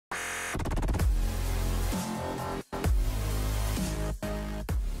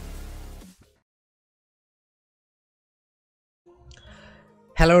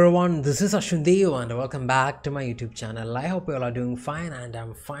Hello everyone, this is Ashundev and welcome back to my YouTube channel. I hope you all are doing fine and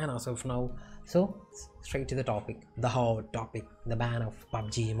I'm fine as of now. So, straight to the topic, the hot topic, the ban of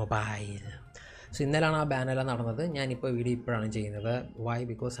PUBG Mobile. So, ഇന്നലാണ് ആ ബാനെല്ലാം നടന്നത്. ഞാനിപ്പോൾ video ഇപ്പോഴാണ് ചെയ്യുന്നത്. Why?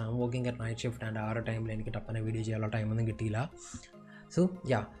 Because I'm working at night shift and ആ ഒരു ടൈമിൽ എനിക്ക് ടപ്പനെ video ചെയ്യാനുള്ള ടൈമൊന്നും കിട്ടിയില്ല.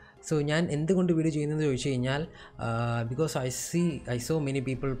 So ഞാൻ എന്തുകൊണ്ട് വീഡിയോ ചെയ്യുന്നതെന്ന് ചോദിച്ചു കഴിഞ്ഞാൽ because I so many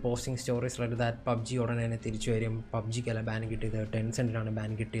people posting stories like that PUBG ഉടനെ തന്നെ തിരിച്ചു വരും, പബ്ജിക്കല്ല ബാൻ കിട്ടിയത്, ടെൻസെൻറ്റിനാണ്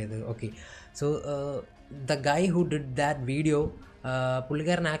ബാൻ കിട്ടിയത്. Okay, so the Guy who did that video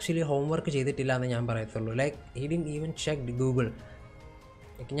പുള്ളിക്കാരൻ ആക്ച്വലി ഹോംവർക്ക് ചെയ്തിട്ടില്ല എന്ന് ഞാൻ പറയത്തുള്ളൂ. Like he didn't even check Google.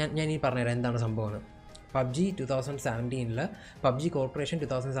 ഞാൻ ഈ പറഞ്ഞുതരാം എന്താണ് സംഭവം. PUBG 2017 PUBG corporation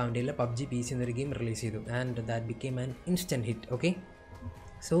 2017 PUBG PC എന്നൊരു ഗെയിം റിലീസ് ചെയ്തു and that became an instant hit. Okay,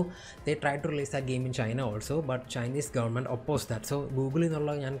 so they tried to release that game in China also, but Chinese government opposed that. So Google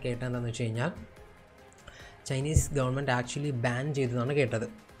എന്നുള്ള ഞാൻ കേട്ടത് എന്താണെന്ന് വെച്ച് കഴിഞ്ഞാൽ Chinese government actually ban ചെയ്തതാണ് കേട്ടത്.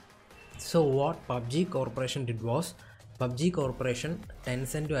 So what PUBG corporation did was, PUBG corporation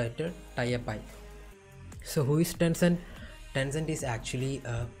ടെൻസെൻറ്റുമായിട്ട് type ആയി. So who is Tencent is actually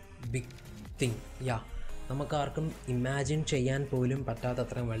big thing. നമുക്കാർക്കും ഇമാജിൻ ചെയ്യാൻ പോലും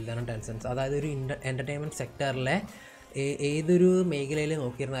പറ്റാത്തത്രയും വലുതാണ് ടെൻസെൻറ്റ്. അതായത് ഒരു എൻ്റർടൈൻമെൻറ്റ് സെക്ടറിലെ ഏതൊരു മേഖലയിൽ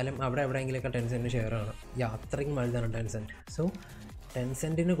നോക്കിയിരുന്നാലും അവിടെ എവിടെയെങ്കിലുമൊക്കെ ടെൻസെൻറ്റ് ഷെയറാണ്. അത്രയ്ക്കും വലുതാണ് ടെൻസെൻറ്റ്. സോ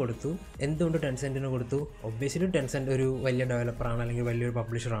ടെൻസെൻറ്റിന് കൊടുത്തു. എന്തുകൊണ്ട് ടെൻസെൻറ്റിന് കൊടുത്തു? ഒബ്വിയസ്ലി ടെൻസെൻറ്റ് ഒരു വലിയ ഡെവലപ്പറാണ് അല്ലെങ്കിൽ വലിയൊരു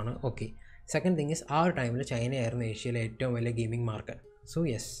പബ്ലിഷറാണ്. ഓക്കെ, സെക്കൻഡ് തിങ് ഈസ് ആ ഒരു ടൈമിൽ ചൈനയായിരുന്നു ഏഷ്യയിലെ ഏറ്റവും വലിയ gaming market. So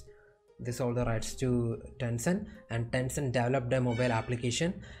yes, this all the rights to Tencent, and Tencent developed a mobile application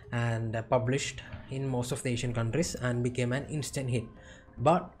and published in most of the Asian countries and became an instant hit.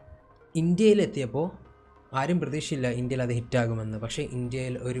 But ഇന്ത്യയിൽ എത്തിയപ്പോൾ ആരും പ്രതീക്ഷയില്ല ഇന്ത്യയിൽ അത് ഹിറ്റാകുമെന്ന്. പക്ഷേ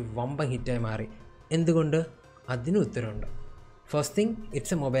ഇന്ത്യയിൽ ഒരു വമ്പൻ ഹിറ്റായി മാറി. എന്തുകൊണ്ട്? അതിന് ഉത്തരവുണ്ട്. First thing,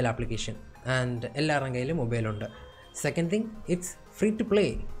 it's A mobile application and എല്ലാവരുടെ കയ്യിലും മൊബൈലുണ്ട്. Second thing, it's free to play.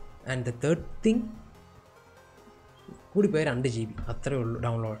 And the third thing, കൂടിപ്പോയി 2 GB അത്രയേ ഉള്ളൂ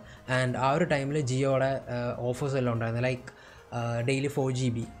ഡൗൺലോഡ്. ആൻഡ് ആ ഒരു ടൈമിൽ ജിയോയുടെ ഓഫേഴ്സ് എല്ലാം ഉണ്ടായിരുന്നു, ലൈക്ക് ഡെയിലി 4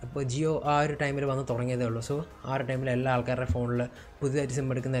 GB. അപ്പോൾ ജിയോ ആ ഒരു ടൈമിൽ വന്ന് തുടങ്ങിയതേ ഉള്ളൂ. സോ ആ ഒരു ടൈമിൽ എല്ലാ ആൾക്കാരുടെ ഫോണിൽ പുതിയതായിട്ട്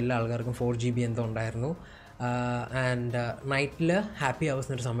സിം എടുക്കുന്ന എല്ലാ ആൾക്കാർക്കും 4 GB എന്തോ ഉണ്ടായിരുന്നു. ആൻഡ് നൈറ്റിൽ ഹാപ്പി അവേഴ്സ്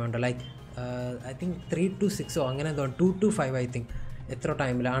എന്നൊരു സമയമുണ്ട്, ലൈക്ക് ഐ തിങ്ക് 3 to 6 അങ്ങനെ എന്തോ 2 to 5 ഐ തിങ്ക് എത്ര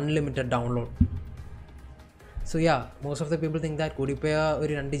ടൈമിൽ unlimited download. So most of the people think that കൂടിപ്പോയ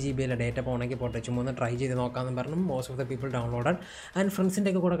ഒരു 2 GB അല്ല, ഡേറ്റ പോകണമെങ്കിൽ പോട്ടെ, ചുമ്മാ ഒന്ന് ട്രൈ ചെയ്ത് നോക്കാമെന്ന് പറഞ്ഞു most of the people downloaded. And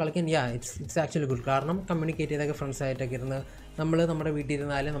ഫ്രണ്ട്സിൻ്റെ ഒക്കെ കൂടെ കളിക്കാൻ ഇറ്റ്സ് ആക്ച്വലി ഗുഡ്. കാരണം കമ്മ്യൂണിക്കേറ്റ് ചെയ്തൊക്കെ ഫ്രണ്ട്സായിട്ടൊക്കെ ഇരുന്ന് നമ്മൾ നമ്മുടെ വീട്ടിൽ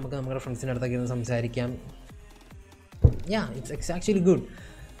ഇരുന്നാലും നമുക്ക് നമ്മുടെ ഫ്രണ്ട്സിൻ്റെ അടുത്തൊക്കെ ഇരുന്ന് സംസാരിക്കാം. It's actually good.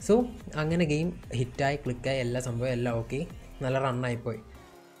 സോ അങ്ങനെ ഗെയിം ഹിറ്റായി, ക്ലിക്കായി, എല്ലാ സംഭവം എല്ലാം ഓക്കെ, നല്ല റണ്ണായിപ്പോയി.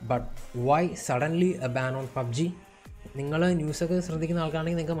 But why suddenly A ban on PUBG? നിങ്ങൾ ന്യൂസൊക്കെ ശ്രദ്ധിക്കുന്ന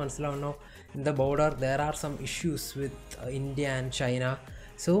ആൾക്കാണെങ്കിൽ നിങ്ങൾക്ക് മനസ്സിലാവണോ, in the border there are some issues with India and China.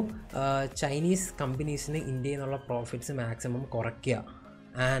 So Chinese കമ്പനീസിന് ഇന്ത്യയിൽ നിന്നുള്ള പ്രോഫിറ്റ്സ് മാക്സിമം കുറയ്ക്കുക.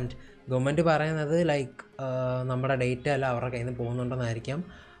 ആൻഡ് ഗവൺമെൻറ് പറയുന്നത് ലൈക്ക് നമ്മുടെ ഡേറ്റ എല്ലാം അവരുടെ കയ്യിൽ നിന്ന് പോകുന്നുണ്ടെന്നായിരിക്കാം.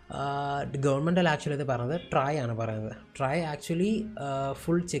 ഗവൺമെൻറ് അല്ല ആക്ച്വലി ഇത് പറയുന്നത്, ട്രൈ ആണ് പറയുന്നത്. ട്രൈ ആക്ച്വലി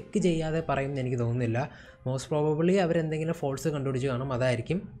ഫുൾ ചെക്ക് ചെയ്യാതെ പറയുമെന്ന് എനിക്ക് തോന്നുന്നില്ല. മോസ്റ്റ് പ്രോബബ്ലി അവരെന്തെങ്കിലും ഫോൾസ് കണ്ടുപിടിച്ച് കാണും,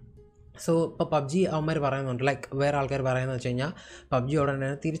 അതായിരിക്കും. സോ ഇപ്പോൾ പബ്ജി അവന്മാർ പറയുന്നുണ്ട്, ലൈക്ക് വേറെ ആൾക്കാർ പറയുന്നത് വെച്ച് കഴിഞ്ഞാൽ പബ്ജി ഉടനെ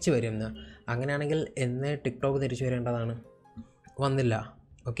തിരിച്ചു വരുമെന്ന്. അങ്ങനെയാണെങ്കിൽ എന്ന് ടിക്ടോക്ക് തിരിച്ചു വരേണ്ടതാണ്, വന്നില്ല.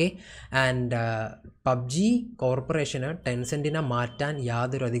 ഓക്കെ, ആൻഡ് പബ്ജി കോർപ്പറേഷന് ടെൻസെൻറ്റിനെ മാറ്റാൻ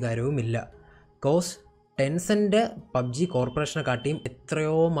യാതൊരു അധികാരവുമില്ല. ബിക്കോസ് ടെൻസെൻറ്റ് പബ്ജി കോർപ്പറേഷനെ കാട്ടിയും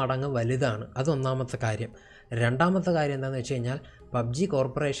എത്രയോ മടങ്ങ് വലുതാണ്. അതൊന്നാമത്തെ കാര്യം. രണ്ടാമത്തെ കാര്യം എന്താണെന്ന് വെച്ച് കഴിഞ്ഞാൽ പബ്ജി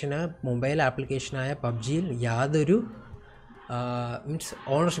കോർപ്പറേഷന് മൊബൈൽ ആപ്ലിക്കേഷനായ പബ്ജിയിൽ യാതൊരു മീൻസ്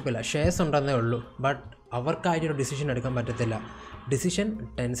ഓണർഷിപ്പില്ല, ഷെയർസ് ഉണ്ടെന്നേ ഉള്ളൂ. ബട്ട് അവർക്കായിട്ടൊരു ഡിസിഷൻ എടുക്കാൻ പറ്റത്തില്ല. ഡിസിഷൻ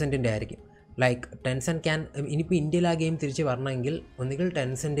ടെൻസെൻറ്റിൻ്റെ ആയിരിക്കും. ലൈക്ക് ടെൻസെൻറ്റ് ക്യാൻ, ഇനിയിപ്പോൾ ഇന്ത്യയിൽ ആ ഗെയിം തിരിച്ച് വരണമെങ്കിൽ ഒന്നുകിൽ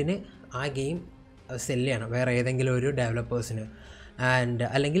ടെൻസെൻറ്റിന് ആ ഗെയിം സെല് ചെയ്യണം വേറെ ഏതെങ്കിലും ഒരു ഡെവലപ്പേഴ്സിന്, ആൻഡ്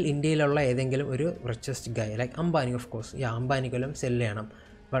അല്ലെങ്കിൽ ഇന്ത്യയിലുള്ള ഏതെങ്കിലും ഒരു richest Guy like Ambani. Of course അംബാനിക്കെല്ലാം cell ചെയ്യണം.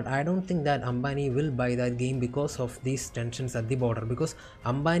 But I don't think that Ambani will buy that game because of these tensions at the border. Because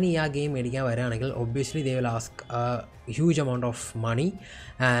Ambani ആ ഗെയിം മേടിക്കാൻ വരികയാണെങ്കിൽ obviously they will ask a huge amount of money,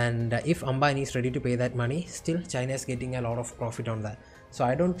 and if Ambani is ready to pay that money, still China is getting a lot of profit on that. So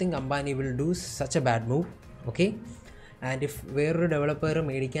I don't think Ambani will do such a bad move. Okay, and if വേറൊരു developer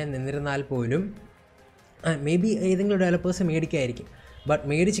മേടിക്കാൻ നിന്നിരുന്നാൽ പോലും may be ഏതെങ്കിലും developers മേടിക്കായിരിക്കും. But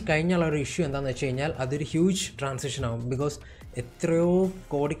മേടിച്ച് കഴിഞ്ഞുള്ള ഒരു issue എന്താണെന്ന് വെച്ച് കഴിഞ്ഞാൽ അതൊരു ഹ്യൂജ് ട്രാൻസാക്ഷൻ ആവും. ബിക്കോസ് എത്രയോ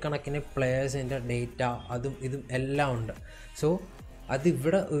കോടിക്കണക്കിന് പ്ലെയേഴ്സിൻ്റെ ഡേറ്റ അതും ഇതും എല്ലാം ഉണ്ട്. സോ അത്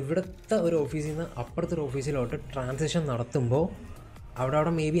ഇവിടുത്തെ ഒരു ഓഫീസിൽ നിന്ന് അപ്പുറത്തൊരു ഓഫീസിലോട്ട് ട്രാൻസാക്ഷൻ നടത്തുമ്പോൾ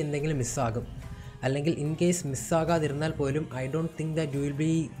അവിടെ മേ ബി എന്തെങ്കിലും മിസ്സാകും. അല്ലെങ്കിൽ ഇൻ കേസ് മിസ്സാകാതിരുന്നാൽ പോലും I don't think that you will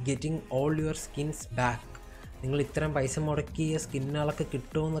be getting all your skins back. നിങ്ങൾ ഇത്രയും പൈസ മുടക്കിയ സ്കിന്നുകളൊക്കെ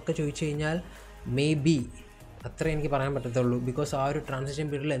കിട്ടുമെന്നൊക്കെ ചോദിച്ചു കഴിഞ്ഞാൽ മേ ബി അത്രേ എനിക്ക് പറയാൻ പറ്റത്തുള്ളൂ. ബിക്കോസ് ആ ഒരു ട്രാൻസിഷൻ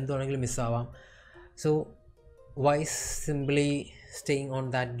പീരീഡിൽ എന്തുവാണെങ്കിലും മിസ്സാവാം. So Y simply staying on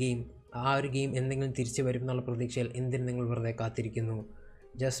that game? ആ ഒരു ഗെയിം എന്തെങ്കിലും തിരിച്ച് വരും എന്നുള്ള പ്രതീക്ഷയിൽ എന്തിന് നിങ്ങൾ വെറുതെ കാത്തിരിക്കുന്നു?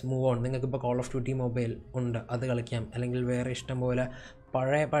 Just move on. നിങ്ങൾക്കിപ്പോൾ കോൾ ഓഫ് ഡ്യൂട്ടി മൊബൈൽ ഉണ്ട്, അത് കളിക്കാം. അല്ലെങ്കിൽ വേറെ ഇഷ്ടം പോലെ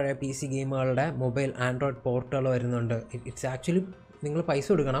പഴയ PC ഗെയിമുകളുടെ മൊബൈൽ ആൻഡ്രോയിഡ് പോർട്ടുകൾ വരുന്നുണ്ട്. ഇറ്റ്സ് ആക്ച്വലി നിങ്ങൾ പൈസ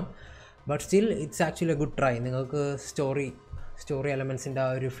കൊടുക്കണം, but still it's actually A good try. നിങ്ങൾക്ക് സ്റ്റോറി എലമെൻസിൻ്റെ ആ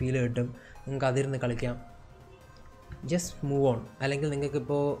ഒരു ഫീൽ കിട്ടും. നിങ്ങൾക്ക് അതിരുന്ന് കളിക്കാം. Just move on. അല്ലെങ്കിൽ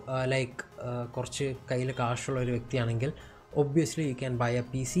നിങ്ങൾക്കിപ്പോൾ കുറച്ച് കയ്യിൽ കാശുള്ള ഒരു വ്യക്തിയാണെങ്കിൽ obviously you can buy a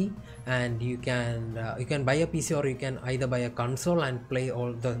PC and you can buy a PC or you can either buy a console and play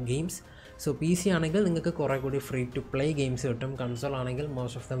all the games. So PC ആണെങ്കിൽ നിങ്ങൾക്ക് കുറേ കൂടി ഫ്രീ ടു പ്ലേ ഗെയിംസ് കിട്ടും. കൺസോൾ ആണെങ്കിൽ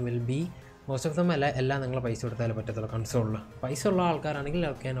most of them എല്ലാം നിങ്ങൾ പൈസ കൊടുത്താലേ പറ്റത്തുള്ളൂ. കൺസോളിൽ പൈസ ഉള്ള ആൾക്കാരാണെങ്കിൽ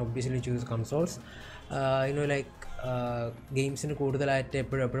ക്യാൻ ഒബ്വിയസ്ലി ചൂസ് കൺസോൾസ്. ഗെയിംസിന് കൂടുതലായിട്ട്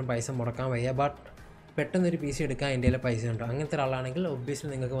എപ്പോഴും പൈസ മുടക്കാൻ വയ്യ. ബട്ട് പെട്ടെന്നൊരു PC എടുക്കാൻ ഇന്ത്യയിലെ പൈസ ഉണ്ട്. അങ്ങനത്തെ ഒരാളാണെങ്കിൽ ഒബ്വിയസ്ലി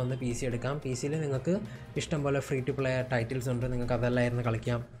നിങ്ങൾക്ക് വന്ന് PC എടുക്കാം. PC-യിൽ നിങ്ങൾക്ക് ഇഷ്ടംപോലെ ഫ്രീ ടു പ്ലേ ടൈറ്റിൽസ് ഉണ്ട്. നിങ്ങൾക്ക് അതെല്ലാമായിരുന്നു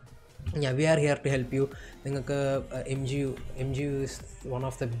കളിക്കാം. V are here to help you. നിങ്ങൾക്ക് MGU is one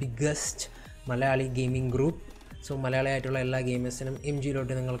of the biggest Malayali gaming group. So മലയാളിയായിട്ടുള്ള എല്ലാ ഗെയിമേഴ്സിനും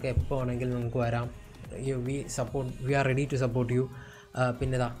MGയിലോട്ട് നിങ്ങൾക്ക് എപ്പോൾ വേണമെങ്കിലും നിങ്ങൾക്ക് വരാം. V are ready to support you.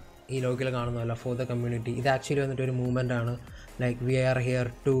 പിന്നെ ഈ ലോഗിൽ കാണുന്നതല്ല ഫോർ ദ കമ്മ്യൂണിറ്റി. ഇത് ആക്ച്വലി വന്നിട്ട് ഒരു മൂവ്മെൻ്റ് ആണ്. V are here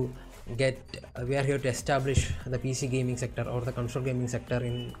to establish the PC gaming sector or the console gaming sector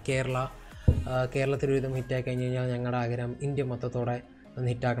in Kerala. കേരളത്തിൽ ഒരുവിധം ഹിറ്റായി കഴിഞ്ഞ് കഴിഞ്ഞാൽ ഞങ്ങളുടെ ആഗ്രഹം ഇന്ത്യ മൊത്തത്തോടെ ഒന്ന്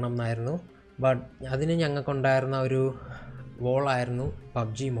ഹിറ്റാക്കണം എന്നായിരുന്നു. ബട്ട് അതിന് ഞങ്ങൾക്കുണ്ടായിരുന്ന ഒരു വോളായിരുന്നു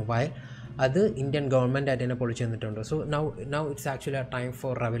PUBG മൊബൈൽ. അത് ഇന്ത്യൻ ഗവൺമെൻറ് ആയിട്ട് തന്നെ പൊളിച്ചു തന്നിട്ടുണ്ട്. So now it's actually A time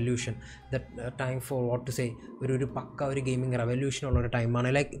for revolution. Time for what to say ഒരു പക്ക ഒരു ഗെയിമിംഗ് റെവല്യൂഷൻ ഉള്ളൊരു ടൈമാണ്.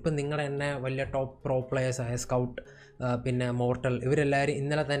 ഇപ്പം നിങ്ങളുടെ തന്നെ വലിയ ടോപ്പ് പ്രോ പ്ലേയേഴ്സായ സ്കൗട്ട്, പിന്നെ മോർട്ടൽ, ഇവരെല്ലാവരും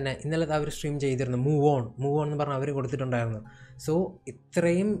ഇന്നലത്തെ അവർ സ്ട്രീം ചെയ്തിരുന്നു. മൂവ് ഓൺ എന്ന് പറഞ്ഞ് അവർ കൊടുത്തിട്ടുണ്ടായിരുന്നു. സോ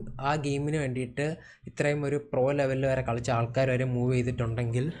ഇത്രയും ആ ഗെയിമിന് വേണ്ടിയിട്ട് ഇത്രയും ഒരു പ്രോ ലെവലിൽ വരെ കളിച്ച ആൾക്കാർ വരെ മൂവ്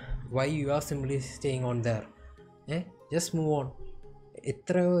ചെയ്തിട്ടുണ്ടെങ്കിൽ why you are simply staying on their? Just move on.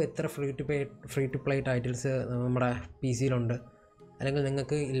 എത്ര ഫ്രീ ടു പ്ലേ ടൈറ്റിൽസ് നമ്മുടെ PC-യിലുണ്ട്. അല്ലെങ്കിൽ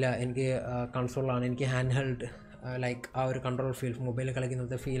നിങ്ങൾക്ക് ഇല്ല, എനിക്ക് കൺസോളാണ്, എനിക്ക് ഹാൻഡ് ഹെൽഡ് ആ ഒരു കൺട്രോൾ ഫീൽ, മൊബൈലിൽ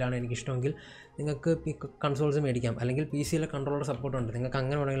കളിക്കുന്നത് ഫീലാണ് എനിക്കിഷ്ടമെങ്കിൽ നിങ്ങൾക്ക് കൺസോൾസ് മേടിക്കാം. അല്ലെങ്കിൽ PC-യിലെ കൺട്രോളർ സപ്പോർട്ടുണ്ട്, നിങ്ങൾക്ക്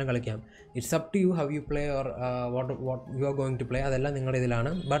അങ്ങനെ വേണമെങ്കിലും കളിക്കാം. It's up to you how you play or what you are going to play. അതെല്ലാം നിങ്ങളുടെ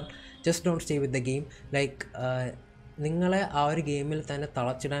ഇതിലാണ്. But just don't stay with the game. നിങ്ങളെ ആ ഒരു ഗെയിമിൽ തന്നെ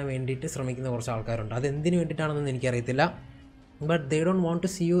തളച്ചിടാൻ വേണ്ടിയിട്ട് ശ്രമിക്കുന്ന കുറച്ച് ആൾക്കാരുണ്ട്. അതെന്തിനു വേണ്ടിയിട്ടാണെന്നൊന്നും എനിക്കറിയത്തില്ല. But they don't want to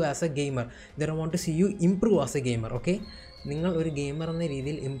see you as A gamer. They don't want to see you improve as A gamer. Okay, നിങ്ങൾ ഒരു ഗെയിമർ എന്ന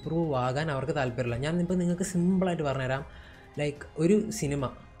രീതിയിൽ ഇമ്പ്രൂവ് ആകാൻ അവർക്ക് താല്പര്യമില്ല. ഞാനിപ്പോൾ നിങ്ങൾക്ക് സിമ്പിളായിട്ട് പറഞ്ഞുതരാം. ഒരു സിനിമ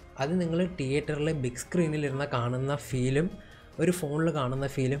അത് നിങ്ങൾ തിയേറ്ററിൽ ബിഗ് സ്ക്രീനിലിരുന്ന് കാണുന്ന ഫീലും ഒരു ഫോണിൽ കാണുന്ന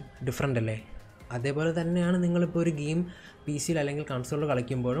ഫീലും ഡിഫറെൻ്റ് അല്ലേ? അതേപോലെ തന്നെയാണ് നിങ്ങളിപ്പോൾ ഒരു ഗെയിം PC-യിൽ അല്ലെങ്കിൽ കൺസോളിൽ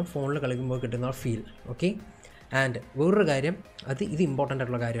കളിക്കുമ്പോഴും ഫോണിൽ കളിക്കുമ്പോൾ കിട്ടുന്ന ഫീൽ. ഓക്കെ, ആൻഡ് വേറൊരു കാര്യം, ഇത് ഇമ്പോർട്ടൻ്റ്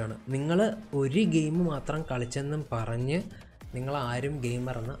ആയിട്ടുള്ള കാര്യമാണ്. നിങ്ങൾ ഒരു ഗെയിം മാത്രം കളിച്ചെന്നും പറഞ്ഞ് നിങ്ങളാരും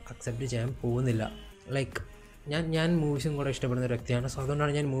ഗെയിമറെന്ന് അക്സെപ്റ്റ് ചെയ്യാൻ പോകുന്നില്ല. ഞാൻ മൂവീസും കൂടെ ഇഷ്ടപ്പെടുന്ന ഒരു വ്യക്തിയാണ്. സോ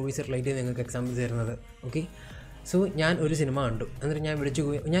അതുകൊണ്ടാണ് ഞാൻ മൂവീസ് റിലേറ്റ് ചെയ്ത് നിങ്ങൾക്ക് എക്സാമ്പിൾസ് തരുന്നത്. ഓക്കെ, സോ ഞാൻ ഒരു സിനിമ കണ്ടു, എന്നിട്ട്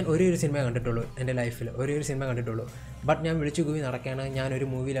ഞാൻ ഒരേ ഒരു സിനിമ കണ്ടിട്ടുള്ളൂ എൻ്റെ ലൈഫിൽ, ഒരേ ഒരു സിനിമ കണ്ടിട്ടുള്ളൂ. ബട്ട് ഞാൻ വിളിച്ചു കൂവി നടക്കുകയാണ്, ഞാനൊരു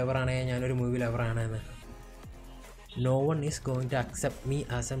മൂവി ലവറാണ് എന്ന്. No one is going to accept me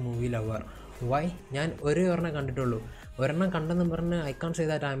as A movie lover. Y? ഞാൻ ഒരെണ്ണം കണ്ടിട്ടുള്ളൂ. ഒരെണ്ണം കണ്ടെന്ന് പറഞ്ഞ് I can't say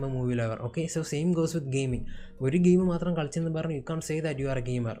that I M A movie lover. Okay, so same goes with gaming. ഒരു ഗെയിം മാത്രം കളിച്ചെന്ന് പറഞ്ഞ് U can't say that you are A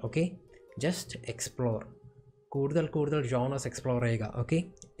gamer. Okay, just explore. കൂടുതൽ ജോണേഴ്സ് എക്സ്പ്ലോർ ചെയ്യുക. ഓക്കെ,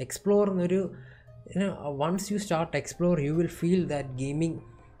 എക്സ്പ്ലോർ എന്നൊരു once you start explore you will feel that gaming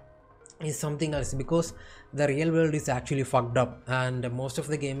is something else, because the real world is actually fucked up and most of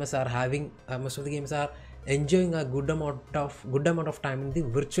the gamers are enjoying a good amount of time in the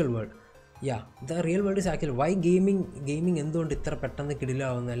virtual world. Yeah, the real world is actually why gaming എന്തുകൊണ്ട് ഇത്ര പെട്ടെന്ന്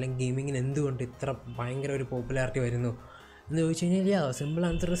കിടിലാവുന്നു, അല്ലെങ്കിൽ ഗെയിമിങ്ങിന് എന്തുകൊണ്ട് ഇത്ര ഭയങ്കര ഒരു popularity വരുന്നു എന്ന് ചോദിച്ചു കഴിഞ്ഞാൽ simple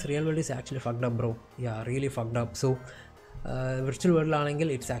answer is real world is actually fucked up bro. Really fucked up. So virtual വേൾഡിലാണെങ്കിൽ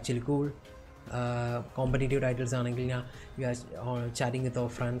it's actually cool. Competitive titles ആണെങ്കിൽ you are chatting with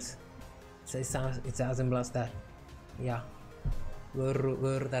our friends. It's as simple as that.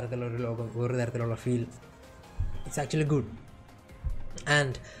 വേറൊരു തരത്തിലുള്ളൊരു ലോകം, വേറൊരു തരത്തിലുള്ള feel. It's actually good.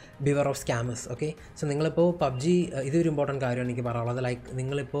 And beaver of scammers. Okay, so നിങ്ങളിപ്പോൾ PUBG, ഇതൊരു important കാര്യമാണ് എനിക്ക് പറയാനുള്ളത്.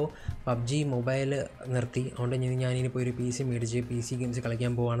 നിങ്ങളിപ്പോൾ PUBG മൊബൈൽ നിർത്തി, അതുകൊണ്ട് ഞാനിപ്പോൾ ഒരു PC മേടിച്ച് PC ഗെയിംസ്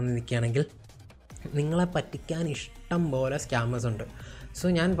കളിക്കാൻ പോകുകയാണെന്ന് നിൽക്കുകയാണെങ്കിൽ നിങ്ങളെ പറ്റിക്കാൻ ഇഷ്ടം പോലെ സ്കാമേഴ്സ് ഉണ്ട്. സോ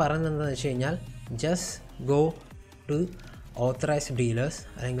ഞാൻ പറയുന്നത് എന്താണെന്ന് വെച്ച് കഴിഞ്ഞാൽ just go to authorised dealers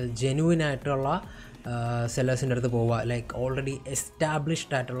അല്ലെങ്കിൽ ജെന്യുവിൻ ആയിട്ടുള്ള സെല്ലേഴ്സിൻ്റെ അടുത്ത് പോവുക, ലൈക്ക് ഓൾറെഡി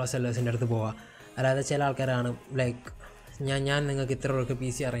എസ്റ്റാബ്ലിഷ്ഡ് ആയിട്ടുള്ള സെല്ലേഴ്സിൻ്റെ അടുത്ത് പോവുക. അല്ലാതെ ചില ആൾക്കാരാണ് ലൈക്ക് ഞാൻ നിങ്ങൾക്ക് ഇത്ര രൂപയ്ക്ക്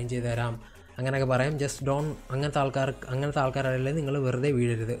PC അറേഞ്ച് ചെയ്ത് തരാം അങ്ങനെയൊക്കെ പറയാം. ജസ്റ്റ് ഡോൺ അങ്ങനത്തെ ആൾക്കാരല്ലേ നിങ്ങൾ വെറുതെ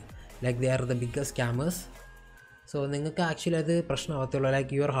വീഴരുത്. Like they are the biggest scammers. So നിങ്ങൾക്ക് ആക്ച്വലി അത് പ്രശ്നമാകത്തുള്ളൂ.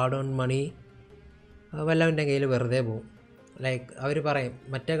 ലൈക്ക് യുവർ ഹാർഡ് ഓൺ മണി വല്ലവൻ്റെ കയ്യിൽ വെറുതെ പോകും. ലൈക്ക് അവർ പറയും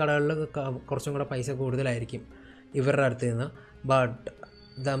മറ്റേ കടകളിൽ കുറച്ചും കൂടെ പൈസ കൂടുതലായിരിക്കും ഇവരുടെ അടുത്ത് നിന്ന്, but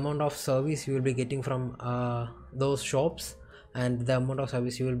the amount of service you will be getting from those shops and the amount of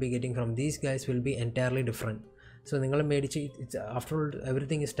service you will be getting from these guys will be entirely different. So നിങ്ങൾ മേടിച്ച് after all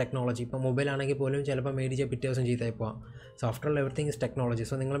everything is technology. ഇപ്പോൾ മൊബൈലാണെങ്കിൽ പോലും ചിലപ്പോൾ മേടിച്ച് പിറ്റേ ദിവസം ചീത്തയായി പോകാം. So after all everything is technology.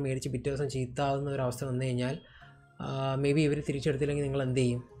 So നിങ്ങൾ മേടിച്ച് പിറ്റേ ദിവസം ചീത്താവുന്ന ഒരു അവസ്ഥ വന്നു കഴിഞ്ഞാൽ മേ ബി ഇവർ തിരിച്ചെടുത്തില്ലെങ്കിൽ നിങ്ങൾ എന്ത്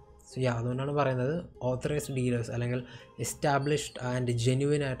ചെയ്യും? സോ അതുകൊണ്ടാണ് പറയുന്നത് ഓത്തറൈസ്ഡ് ഡീലേഴ്സ് അല്ലെങ്കിൽ എസ്റ്റാബ്ലിഷ്ഡ് ആൻഡ്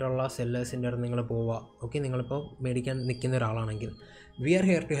ജെന്യുവൻ ആയിട്ടുള്ള സെല്ലേഴ്സിൻ്റെ അടുത്ത് നിങ്ങൾ പോവുക. ഓക്കെ, നിങ്ങളിപ്പോൾ മേടിക്കാൻ നിൽക്കുന്ന ഒരാളാണെങ്കിൽ we are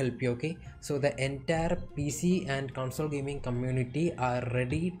here to help you. Okay, so the entire PC and console gaming community are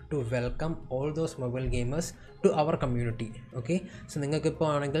ready to welcome all those mobile gamers to our community. Okay, so നിങ്ങൾക്കിപ്പോൾ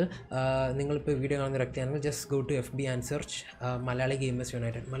ആണെങ്കിൽ നിങ്ങളിപ്പോൾ വീഡിയോ കാണുന്ന വ്യക്തിയാണെങ്കിൽ just go to FB and search Malayali Gamers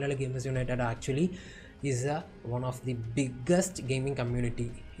United. Malayali Gamers United actually is one of the biggest gaming community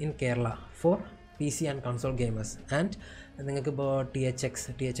in Kerala for PC and console gamers. And നിങ്ങൾക്കിപ്പോൾ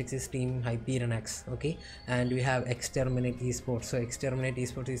THX is Team Hyperion X. Okay, and we have Exterminate Esports. So Exterminate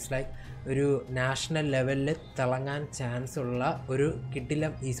Esports is like ഒരു national ലെവലിൽ തിളങ്ങാൻ chance ഉള്ള ഒരു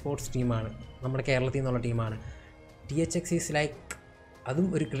കിടിലം esports ടീമാണ്, നമ്മുടെ കേരളത്തിൽ നിന്നുള്ള ടീമാണ്. THX is like അതും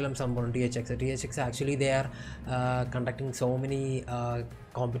ഒരു കിടിലം സംഭവമാണ്. THX actually they are conducting so many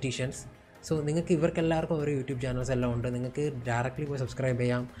competitions. So നിങ്ങൾക്ക് ഇവർക്കെല്ലാവർക്കും ഒരു യൂട്യൂബ് ചാനൽസ് എല്ലാം ഉണ്ട്. നിങ്ങൾക്ക് ഡയറക്റ്റ്ലി പോയി സബ്സ്ക്രൈബ്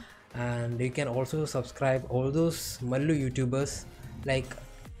ചെയ്യാം. And you can also subscribe all those Mallu YouTubers. Like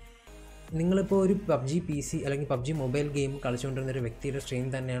നിങ്ങളിപ്പോൾ ഒരു PUBG PC അല്ലെങ്കിൽ PUBG മൊബൈൽ ഗെയിം കളിച്ചുകൊണ്ടിരുന്നൊരു വ്യക്തിയുടെ സ്ട്രീം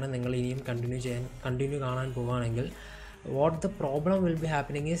തന്നെയാണ് നിങ്ങൾ ഇനിയും കണ്ടിന്യൂ കാണാൻ പോവുകയാണെങ്കിൽ what the problem will be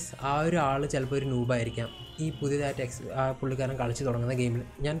happening is ആ ഒരു ആൾ ചിലപ്പോൾ ഒരു നൂബായിരിക്കാം ഈ പുതിയതായിട്ട് ആ പുള്ളിക്കാരൻ കളിച്ച് തുടങ്ങുന്ന ഗെയിമിൽ.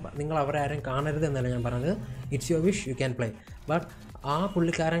 നിങ്ങൾ അവരെ ആരും കാണരുത് എന്നല്ല ഞാൻ പറഞ്ഞത്. It's your wish, you can play. But ആ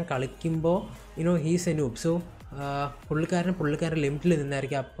പുള്ളിക്കാരൻ കളിക്കുമ്പോൾ ഹീസ് എ നൂബ്. സോ പുള്ളിക്കാരൻ ലിമിറ്റിൽ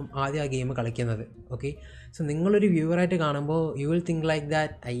നിന്നായിരിക്കും അപ്പം ആദ്യം ആ ഗെയിം കളിക്കുന്നത്. ഓക്കെ, സോ നിങ്ങളൊരു വ്യൂവറായിട്ട് കാണുമ്പോൾ you will think like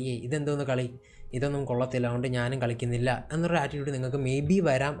that, അയ്യേ ഇതെന്തോന്ന് കളി, ഇതൊന്നും കൊള്ളത്തില്ല, അതുകൊണ്ട് ഞാനും കളിക്കുന്നില്ല എന്നൊരു ആറ്റിറ്റ്യൂഡ് നിങ്ങൾക്ക് മേ ബി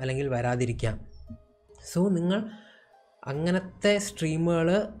വരാം അല്ലെങ്കിൽ വരാതിരിക്കാം. സോ നിങ്ങൾ അങ്ങനത്തെ സ്ട്രീമുകൾ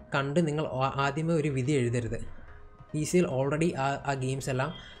കണ്ട് നിങ്ങൾ ആദ്യമേ ഒരു വിധി എഴുതരുത്. PC ഓൾറെഡി ആ ഗെയിംസ്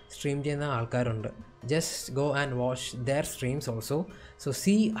എല്ലാം സ്ട്രീം ചെയ്യുന്ന ആൾക്കാരുണ്ട്. Just go and watch there streams also. So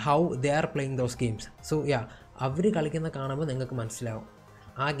see how they are playing those games. So അവർ കളിക്കുന്ന കാണുമ്പോൾ നിങ്ങൾക്ക് മനസ്സിലാവും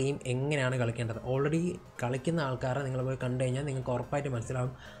ആ ഗെയിം എങ്ങനെയാണ് കളിക്കേണ്ടത്. ഓൾറെഡി കളിക്കുന്ന ആൾക്കാരെ നിങ്ങൾ പോയി കണ്ടു കഴിഞ്ഞാൽ നിങ്ങൾക്ക് ഉറപ്പായിട്ട്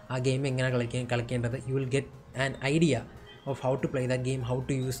മനസ്സിലാവും ആ ഗെയിം എങ്ങനെ കളിക്കേണ്ടത്. You will get an idea of how to play the game, how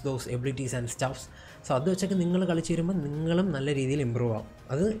to use those abilities and stuffs. So അത് വെച്ചൊക്കെ നിങ്ങൾ കളിച്ച് വരുമ്പോൾ നിങ്ങളും നല്ല രീതിയിൽ ഇമ്പ്രൂവ് ആവും.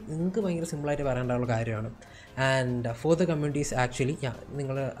 അത് നിങ്ങൾക്ക് ഭയങ്കര സിമ്പിളായിട്ട് പറയേണ്ട കാര്യമാണ്. And for the communities actually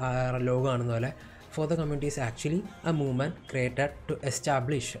നിങ്ങൾ ലോഗോ കാണുന്ന പോലെ for the communities actually A movement created to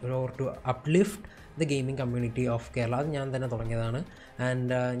establish or to uplift the gaming community of Kerala. അത് ഞാൻ തന്നെ തുടങ്ങിയതാണ്.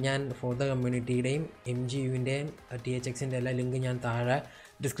 ആൻഡ് ഞാൻ ഫോർ ദ കമ്മ്യൂണിറ്റിയുടെയും MGUവിൻ്റെയും THXൻ്റെ എല്ലാ ലിങ്ക് ഞാൻ താഴെ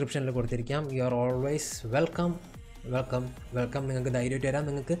ഡിസ്ക്രിപ്ഷനിൽ കൊടുത്തിരിക്കാം. You are always welcome. നിങ്ങൾക്ക് ധൈര്യമായിട്ട് വരാം.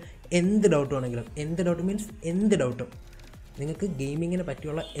 നിങ്ങൾക്ക് എന്ത് ഡൗട്ട് വേണമെങ്കിലും, എന്ത് ഡൗട്ട് മീൻസ് എന്ത് ഡൗട്ടും, നിങ്ങൾക്ക് ഗെയിമിങ്ങിനെ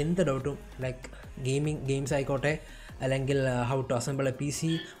പറ്റിയുള്ള എന്ത് ഡൗട്ടും, ലൈക്ക് ഗെയിംസ് ആയിക്കോട്ടെ, അല്ലെങ്കിൽ how to assemble A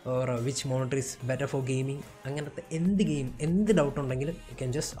PC or which monitor is better for gaming, അങ്ങനത്തെ എന്ത് ഡൗട്ട് ഉണ്ടെങ്കിലും you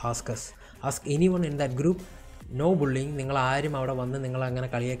can just ask any one in that group. No bullying. നിങ്ങളാരും അവിടെ വന്ന് നിങ്ങളങ്ങനെ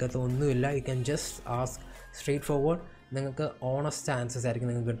കളിയാക്കത്ത ഒന്നുമില്ല. You can just ask straight forward. നിങ്ങൾക്ക് ഓണസ്റ്റ് ആൻസേഴ്സ് ആയിരിക്കും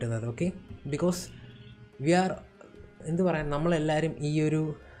നിങ്ങൾക്ക് കിട്ടുന്നത്. ഓക്കെ, ബിക്കോസ് വി ആർ നമ്മളെല്ലാവരും ഈ ഒരു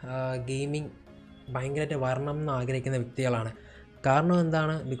ഗെയിമിംഗ് ഭയങ്കരമായിട്ട് വരണം എന്ന് ആഗ്രഹിക്കുന്ന വ്യക്തികളാണ്. കാരണം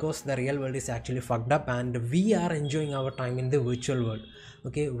എന്താണ്? Because the real world is actually fucked up and we are enjoying our time in the virtual world.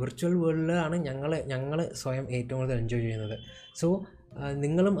 Okay, virtual വേൾഡിലാണ് ഞങ്ങൾ സ്വയം ഏറ്റവും കൂടുതൽ എൻജോയ് ചെയ്യുന്നത്. സോ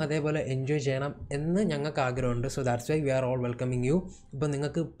നിങ്ങളും അതേപോലെ എൻജോയ് ചെയ്യണം എന്ന് ഞങ്ങൾക്ക് ആഗ്രഹമുണ്ട്. So that's why V are all welcoming U. ഇപ്പോൾ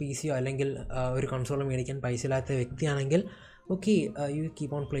നിങ്ങൾക്ക് PC അല്ലെങ്കിൽ ഒരു കൺസോൾ മേടിക്കാൻ പൈസ ഇല്ലാത്ത വ്യക്തിയാണെങ്കിൽ okay, you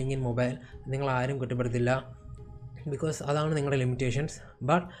keep on playing in mobile. നിങ്ങളാരും കുറ്റപ്പെടുത്തില്ല, ബിക്കോസ് അതാണ് നിങ്ങളുടെ ലിമിറ്റേഷൻസ്.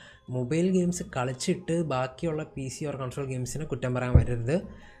 ബട്ട് മൊബൈൽ ഗെയിംസ് കളിച്ചിട്ട് ബാക്കിയുള്ള PC ഓർ കൺസോൾ ഗെയിംസിന് കുറ്റം പറയാൻ വരരുത്.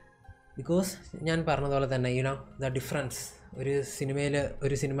 ബിക്കോസ് ഞാൻ പറഞ്ഞതുപോലെ തന്നെ ദ ഡിഫറൻസ് ഒരു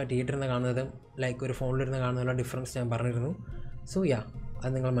സിനിമ തിയേറ്ററിൽ നിന്ന് കാണുന്നതും ലൈക്ക് ഒരു ഫോണിലിരുന്ന് കാണുന്നതുള്ള ഡിഫറൻസ് ഞാൻ പറഞ്ഞിരുന്നു. സോ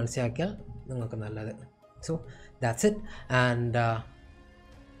അത് നിങ്ങൾ മനസ്സിലാക്കിയാൽ നിങ്ങൾക്ക് നല്ലത്. So that's it and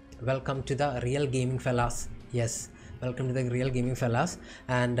welcome to the real gaming ഫെല്ലാസ്. Welcome to the real gaming ഫെല്ലാസ്.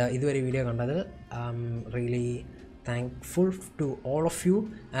 And ഇതുവരെ വീഡിയോ കണ്ടത് really thankful to all of U.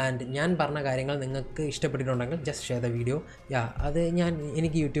 And ഞാൻ പറഞ്ഞ കാര്യങ്ങൾ നിങ്ങൾക്ക് ഇഷ്ടപ്പെട്ടിട്ടുണ്ടെങ്കിൽ ജസ്റ്റ് ഷെയർ ദ വീഡിയോ. അത്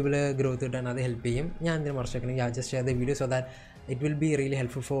എനിക്ക് യൂട്യൂബിൽ ഗ്രോത്ത് കിട്ടാൻ അത് ഹെൽപ്പ് ചെയ്യും. ഞാൻ എന്തിനു മറിച്ചേക്കണം, just share the video so that it will be really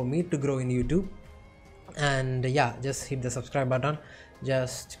helpful for me to grow in YouTube. And just hit the subscribe button,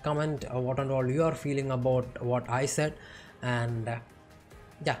 just comment what and all you are feeling about what I said, and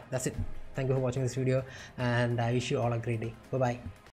that's it. Thank you for watching this video, and I wish you all a great day. Bye bye.